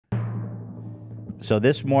So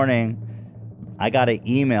this morning, I got an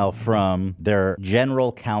email from their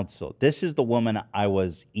general counsel. This is the woman I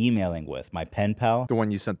was emailing with, my pen pal. The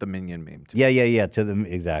one you sent the minion meme to. Yeah, to them,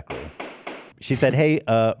 exactly. She said, hey,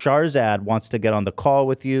 Sharzad wants to get on the call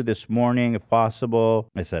with you this morning if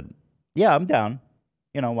possible. I said, yeah, I'm down.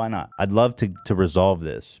 You know, why not? I'd love to resolve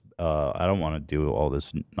this. I don't want to do all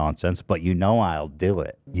this nonsense, but you know I'll do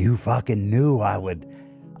it. You fucking knew I would.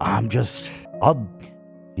 I'm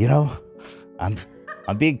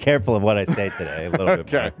being careful of what I say today a little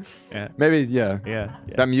bit more. Yeah. Maybe, yeah.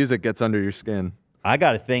 That music gets under your skin. I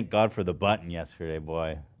got to thank God for the button yesterday,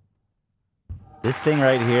 boy. This thing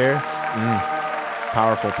right here.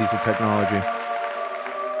 Powerful piece of technology.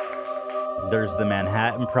 There's the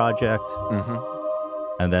Manhattan Project.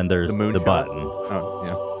 And then there's the button. Oh,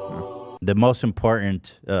 yeah. The most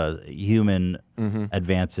important human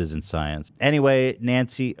advances in science. Anyway,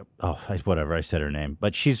 Nancy, whatever, I said her name.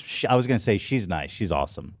 But I was going to say she's nice. She's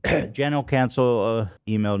awesome. General counsel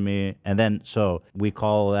emailed me. And then, so we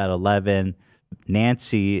call at 11.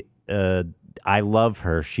 Nancy, I love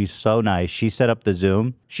her. She's so nice. She set up the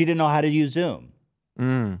Zoom. She didn't know how to use Zoom.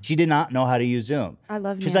 She did not know how to use Zoom. I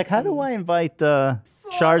love Nancy. She's like, how do I invite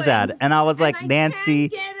Sharzad? And I was like,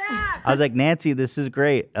 Nancy... I was like, Nancy, this is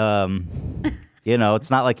great. You know, it's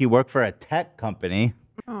not like you work for a tech company,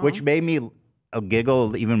 which made me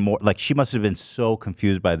giggle even more. Like, she must have been so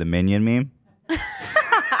confused by the minion meme.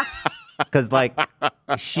 Because, like,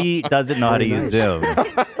 she doesn't know how to use Zoom.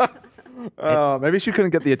 Maybe she couldn't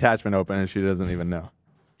get the attachment open and she doesn't even know.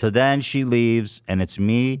 So then she leaves, and it's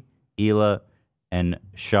me, Hila, and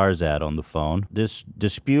Sharzad on the phone. This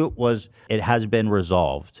dispute has been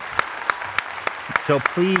resolved. So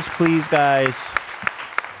please, guys.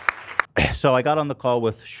 So I got on the call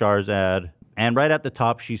with Sharzad, and right at the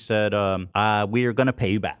top, she said, we are going to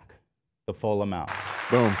pay you back the full amount.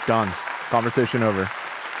 Boom, done. Conversation over.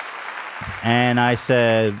 And I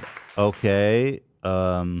said, okay.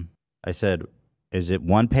 I said, is it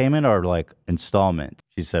one payment or like installment?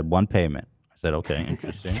 She said, one payment. I said, okay,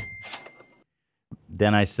 interesting.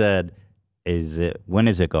 Then I said, when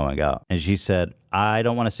is it going out? And she said, I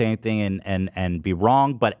don't want to say anything and be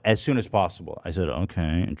wrong, but as soon as possible. I said,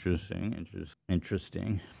 okay,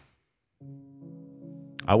 interesting.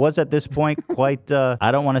 I was at this point quite,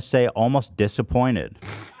 I don't want to say almost disappointed.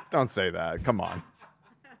 Don't say that. Come on.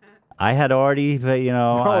 I had already,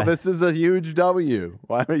 this is a huge W.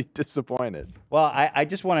 Why are you disappointed? Well, I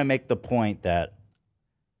just want to make the point that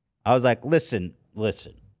I was like, listen,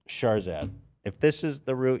 Sharzad, if this is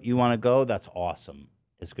the route you want to go, that's awesome.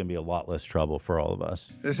 It's going to be a lot less trouble for all of us.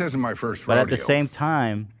 This isn't my first rodeo. But at the same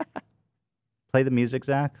time, play the music,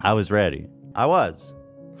 Zach. I was ready. I was.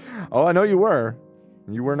 Oh, I know you were.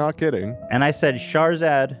 You were not kidding. And I said,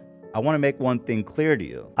 Sharzad, I want to make one thing clear to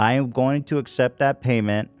you. I am going to accept that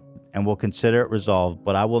payment and will consider it resolved,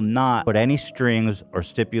 but I will not put any strings or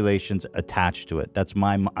stipulations attached to it.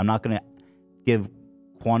 I'm not going to give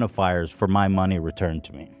quantifiers for my money returned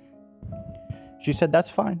to me. She said,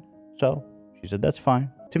 that's fine. So she said, that's fine.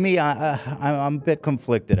 To me, I'm a bit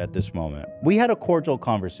conflicted at this moment. We had a cordial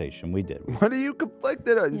conversation. We did. What are you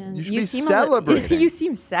conflicted on? Yeah. You should be celebrating. You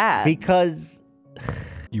seem sad. Because...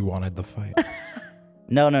 You wanted the fight.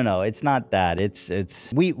 No. It's not that.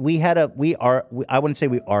 I wouldn't say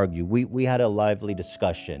we argue. We had a lively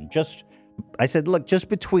discussion. I said, look, just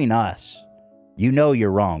between us, you know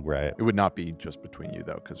you're wrong, right? It would not be just between you,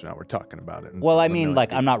 though, because now we're talking about it. Well, I mean, like,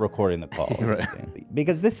 I'm not recording the call. Right.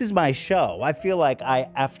 Because this is my show. I feel like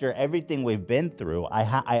after everything we've been through,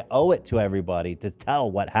 I owe it to everybody to tell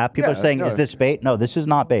what happened. People are saying, is this bait? No, this is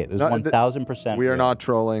not bait. This is 1,000% We are real. not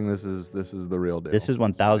trolling. This is the real deal. This is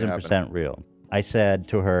 1,000% real. I said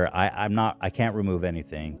to her, I can't remove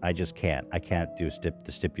anything. I just can't. I can't do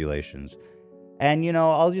the stipulations. And,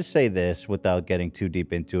 I'll just say this without getting too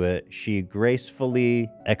deep into it. She gracefully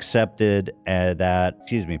accepted that,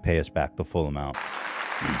 pay us back the full amount.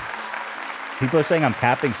 People are saying I'm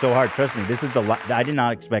capping so hard. Trust me, I did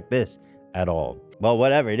not expect this at all. Well,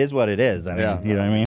 whatever. It is what it is. I mean, you know what I mean?